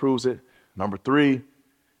 science proves it. Number three,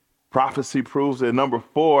 prophecy proves it. Number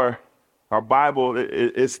four, our Bible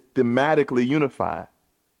is thematically unified.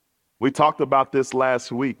 We talked about this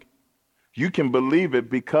last week. You can believe it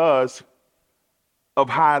because of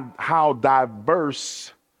how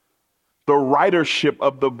diverse the writership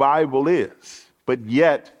of the Bible is, but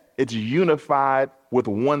yet it's unified with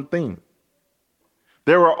one theme.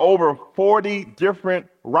 There are over 40 different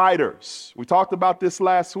writers. We talked about this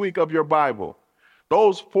last week of your Bible.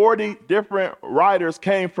 Those 40 different writers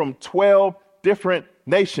came from 12 different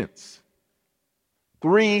nations,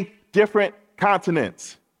 3 different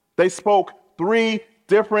continents. They spoke 3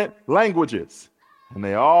 different languages, and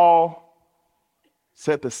they all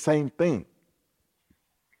said the same thing.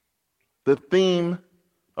 The theme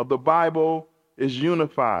of the Bible is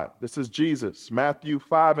unified. This is Jesus, Matthew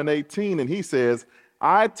 5:18, and he says,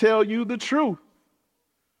 I tell you the truth,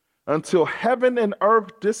 until heaven and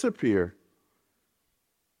earth disappear,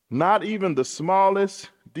 not even the smallest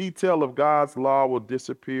detail of God's law will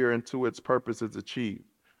disappear until its purpose is achieved.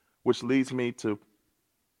 Which leads me to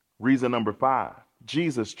reason number 5.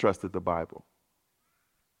 Jesus trusted the Bible.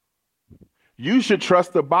 You should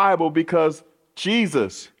trust the Bible because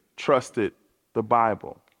Jesus trusted the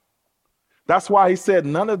Bible. That's why he said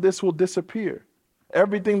none of this will disappear.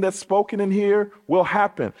 Everything that's spoken in here will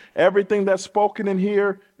happen. Everything that's spoken in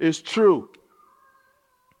here is true.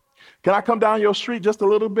 Can I come down your street just a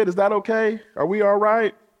little bit? Is that okay? Are we all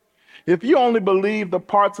right? If you only believe the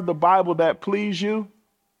parts of the Bible that please you,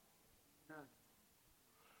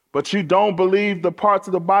 but you don't believe the parts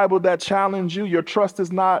of the Bible that challenge you, your trust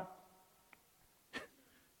is not,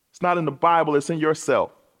 it's not in the Bible, it's in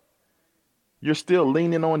yourself. You're still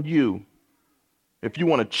leaning on you if you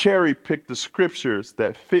want to cherry pick the scriptures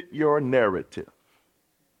that fit your narrative.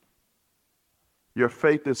 Your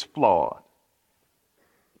faith is flawed.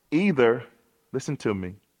 Either, listen to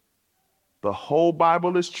me, the whole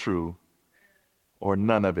Bible is true or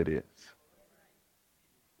none of it is.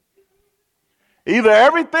 Either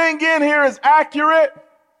everything in here is accurate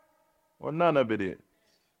or none of it is.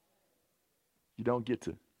 You don't get to,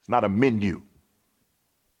 it's not a menu.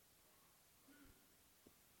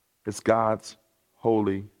 It's God's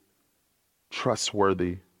holy,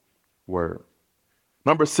 trustworthy word.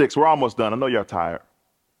 Number 6, we're almost done. I know you're tired.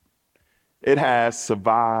 It has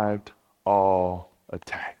survived all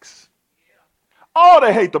attacks. Oh,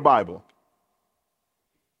 they hate the Bible.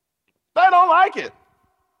 They don't like it.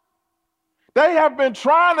 They have been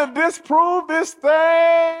trying to disprove this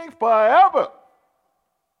thing forever.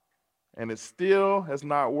 And it still has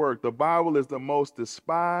not worked. The Bible is the most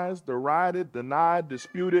despised, derided, denied,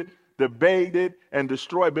 disputed, debated, and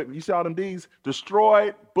destroyed. But you see all them D's?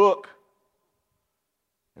 Destroyed book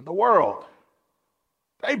in the world.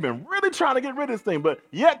 They've been really trying to get rid of this thing, but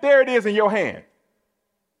yet there it is in your hand.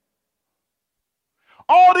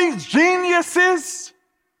 All these geniuses,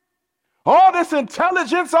 all this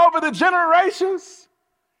intelligence over the generations,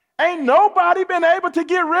 ain't nobody been able to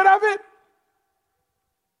get rid of it?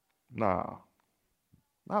 Nah,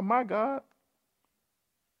 not my God.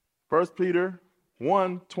 1 Peter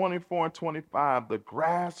 1:24 and 25, the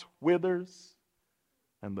grass withers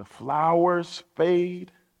and the flowers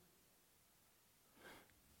fade,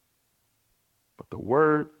 but the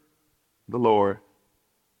word of the Lord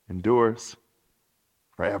endures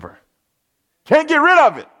forever. Can't get rid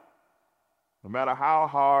of it, no matter how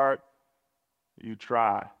hard you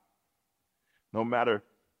try, no matter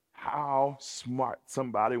how smart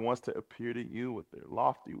somebody wants to appear to you with their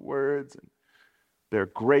lofty words and their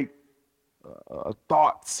great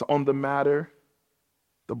thoughts on the matter.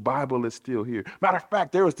 The Bible is still here. Matter of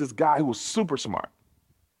fact, there was this guy who was super smart.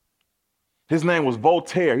 His name was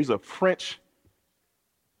Voltaire. He's a French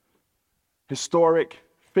historic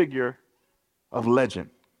figure of legend.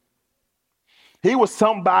 He was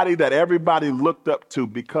somebody that everybody looked up to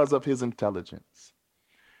because of his intelligence.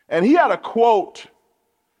 And he had a quote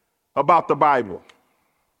about the Bible.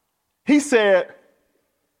 He said,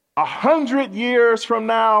 100 years from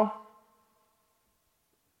now,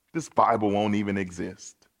 this Bible won't even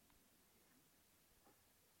exist.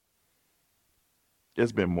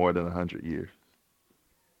 It's been more than 100 years.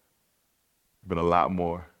 It's been a lot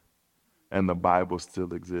more. And the Bible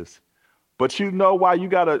still exists. But you know why you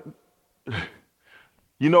gotta,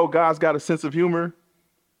 you know God's got a sense of humor?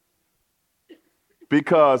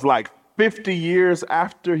 Because like 50 years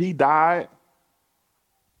after he died,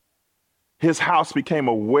 his house became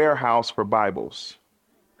a warehouse for Bibles.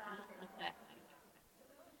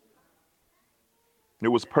 It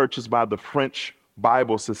was purchased by the French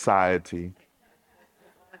Bible Society,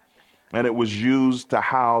 and it was used to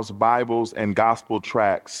house Bibles and gospel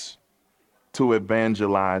tracts to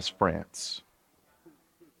evangelize France.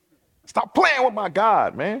 Stop playing with my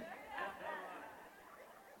God, man.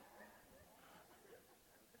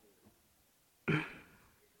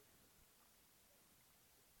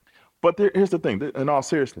 But here's the thing, in all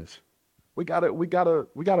seriousness, we gotta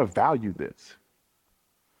value this.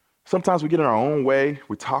 Sometimes we get in our own way.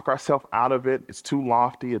 We talk ourselves out of it. It's too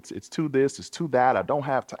lofty. It's too this. It's too that. I don't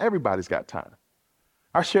have time. Everybody's got time.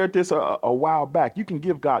 I shared this a while back. You can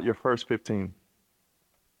give God your first 15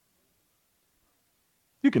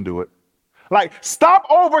 You can do it. Like, stop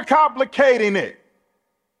overcomplicating it.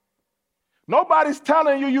 Nobody's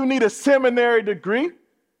telling you you need a seminary degree.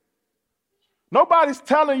 Nobody's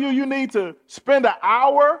telling you you need to spend an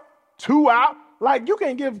hour, 2 hours. Like, you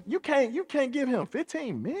can't give him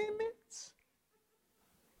 15 minutes.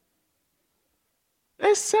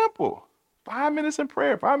 It's simple. 5 minutes in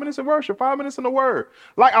prayer, 5 minutes in worship, 5 minutes in the word.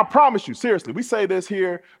 Like, I promise you, seriously, we say this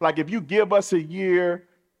here, like, if you give us a year,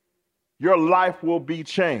 your life will be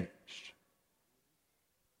changed.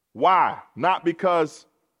 Why? Not because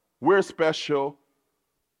we're special,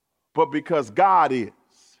 but because God is.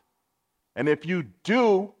 And if you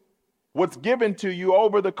do what's given to you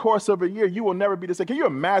over the course of a year, you will never be the same. Can you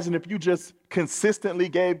imagine if you just consistently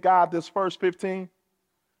gave God this first 15?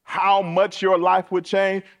 How much your life would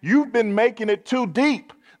change? You've been making it too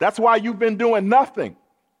deep. That's why you've been doing nothing.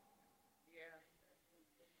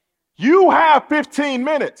 You have 15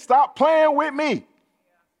 minutes. Stop playing with me.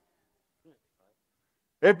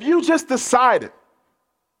 If you just decided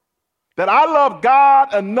that I love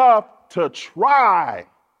God enough to try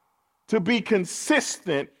to be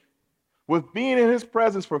consistent with being in his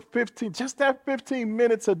presence for 15, just that 15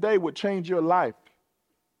 minutes a day would change your life.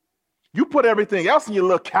 You put everything else in your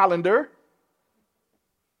little calendar.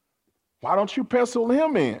 Why don't you pencil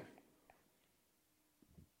him in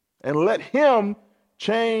and let him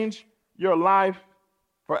change your life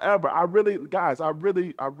forever? I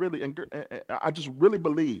just really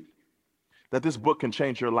believe that this book can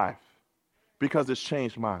change your life because it's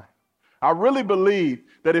changed mine. I really believe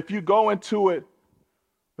that if you go into it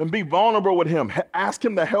and be vulnerable with him, ask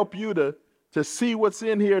him to help you to see what's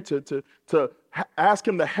in here, to ask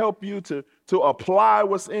him to help you to apply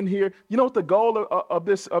what's in here. You know what the goal of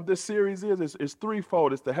this series is? It's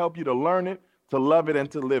threefold. It's to help you to learn it, to love it,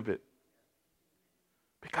 and to live it.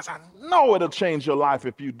 Because I know it'll change your life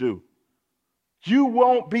if you do. You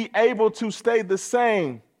won't be able to stay the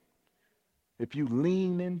same if you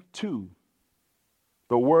lean into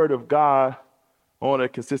the word of God on a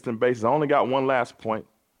consistent basis. I only got one last point.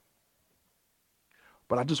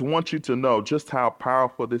 But I just want you to know just how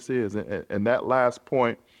powerful this is. And that last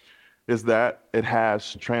point is that it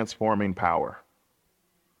has transforming power.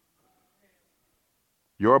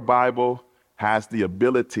 Your Bible has the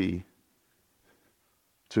ability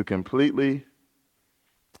to completely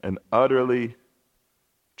and utterly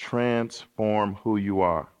transform who you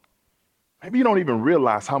are. Maybe you don't even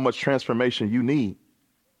realize how much transformation you need,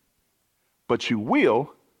 but you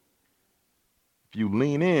will if you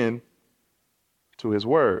lean in to his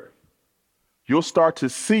word. You'll start to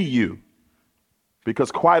see you,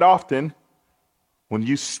 because quite often when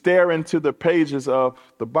you stare into the pages of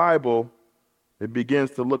the Bible, it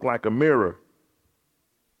begins to look like a mirror.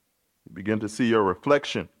 You begin to see your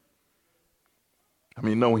reflection. I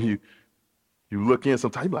mean, when you look in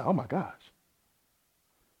sometimes, you're like, oh my gosh.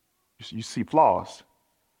 You see flaws.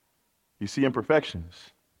 You see imperfections.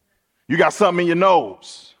 You got something in your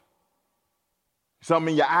nose.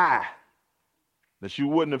 Something in your eye that you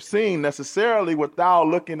wouldn't have seen necessarily without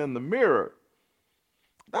looking in the mirror.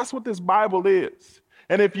 That's what this Bible is.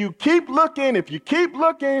 And if you keep looking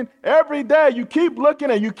every day, you keep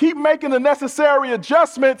looking and you keep making the necessary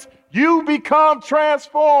adjustments, you become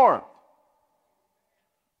transformed.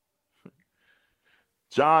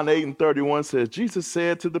 John 8:31 says, Jesus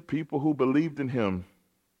said to the people who believed in him,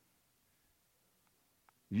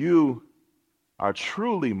 you are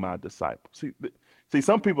truly my disciples. See,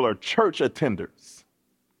 some people are church attenders.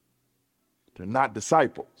 They're not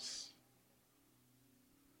disciples.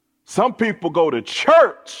 Some people go to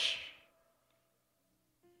church,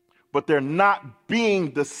 but they're not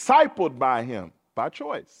being discipled by him by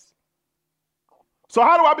choice. So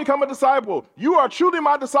how do I become a disciple? You are truly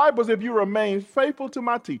my disciples if you remain faithful to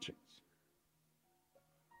my teachings.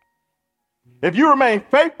 If you remain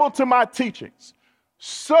faithful to my teachings.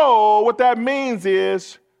 So what that means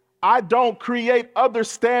is I don't create other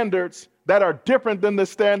standards that are different than the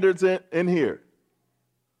standards in here.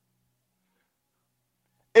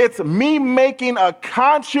 It's me making a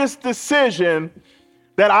conscious decision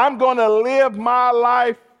that I'm going to live my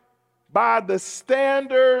life by the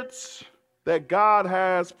standards that God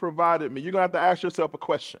has provided me. You're going to have to ask yourself a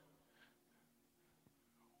question.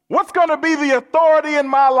 What's going to be the authority in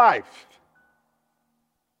my life?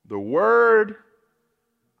 The word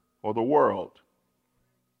or the world?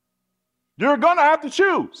 You're going to have to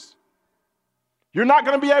choose. You're not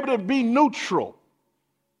going to be able to be neutral.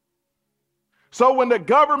 So when the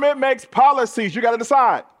government makes policies, you got to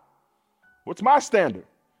decide, what's my standard?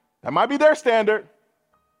 That might be their standard,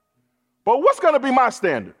 but what's going to be my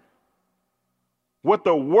standard? What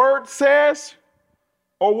the word says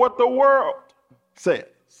or what the world says.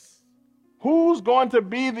 Who's going to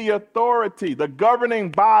be the authority, the governing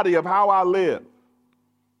body of how I live?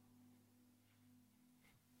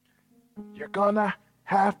 You're going to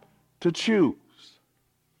have to choose.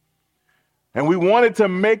 And we wanted to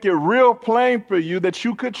make it real plain for you that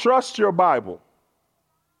you could trust your Bible.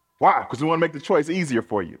 Why? Because we want to make the choice easier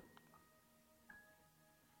for you.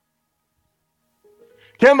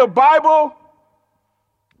 Can the Bible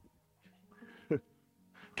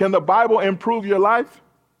improve your life?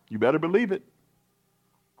 You better believe it.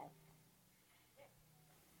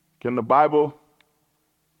 Can the Bible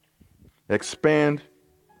expand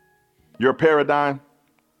your paradigm?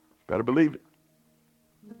 Better believe it.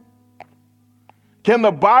 Can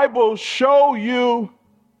the Bible show you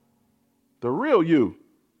the real you?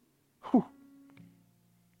 Whew.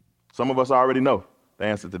 Some of us already know the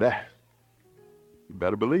answer to that. You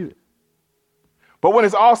better believe it. But when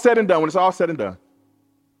it's all said and done,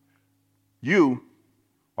 you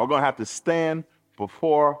are going to have to stand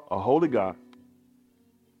before a holy God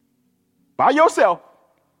by yourself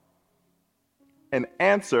and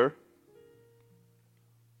answer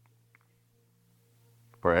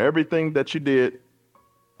for everything that you did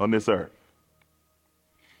on this earth.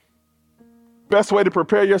 Best way to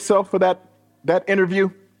prepare yourself for that interview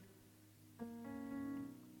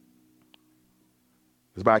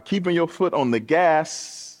is by keeping your foot on the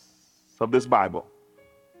gas of this Bible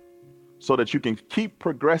so that you can keep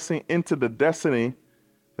progressing into the destiny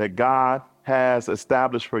that God has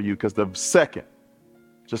established for you. Because the second,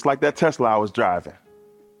 just like that Tesla I was driving,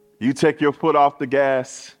 you take your foot off the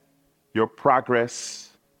gas, your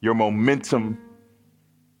progress, your momentum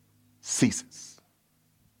ceases.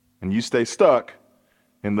 And you stay stuck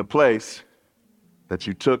in the place that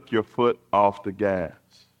you took your foot off the gas.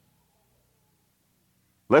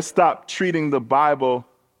 Let's stop treating the Bible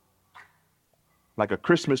like a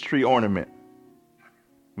Christmas tree ornament.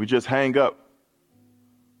 We just hang up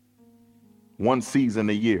one season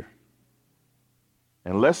a year.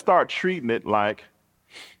 And let's start treating it like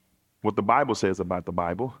what the Bible says about the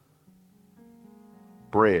Bible.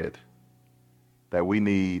 Bread that we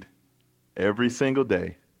need every single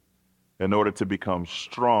day in order to become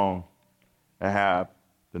strong and have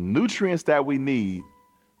the nutrients that we need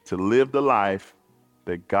to live the life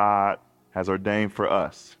that God has ordained for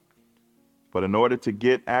us. But in order to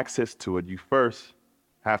get access to it, you first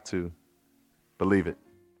have to believe it.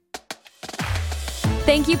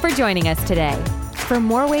 Thank you for joining us today. For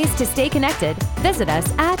more ways to stay connected, visit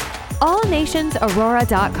us at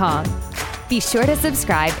allnationsaurora.com. Be sure to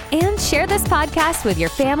subscribe and share this podcast with your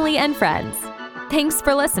family and friends. Thanks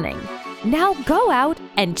for listening. Now go out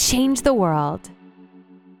and change the world.